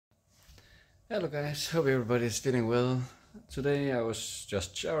Hello guys, hope everybody's feeling well. Today I was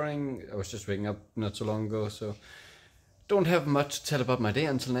just showering, I was just waking up not so long ago, so don't have much to tell about my day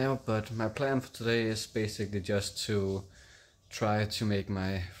until now, but my plan for today is basically just to try to make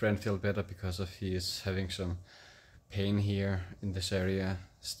my friend feel better because of he is having some pain here in this area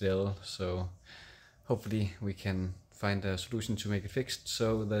still, so hopefully we can find a solution to make it fixed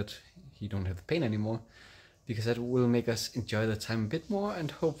so that he don't have the pain anymore, because that will make us enjoy the time a bit more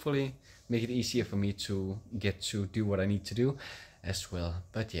and hopefully make it easier for me to get to do what I need to do as well.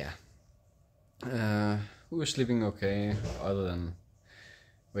 But yeah, we were sleeping okay other than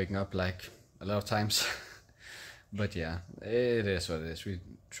waking up like a lot of times. But yeah, it is what it is. We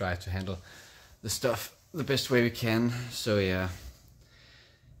try to handle the stuff the best way we can. So yeah,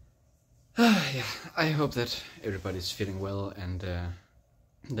 yeah, I hope that everybody's feeling well, and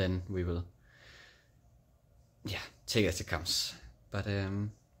then we will, yeah, take it as it comes. But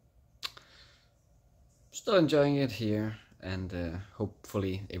still enjoying it here, and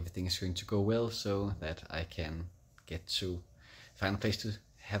hopefully everything is going to go well so that I can get to find a place to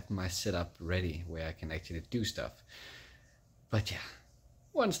have my setup ready where I can actually do stuff. But yeah,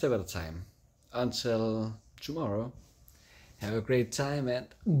 one step at a time. Until tomorrow, have a great time and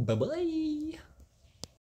bye bye.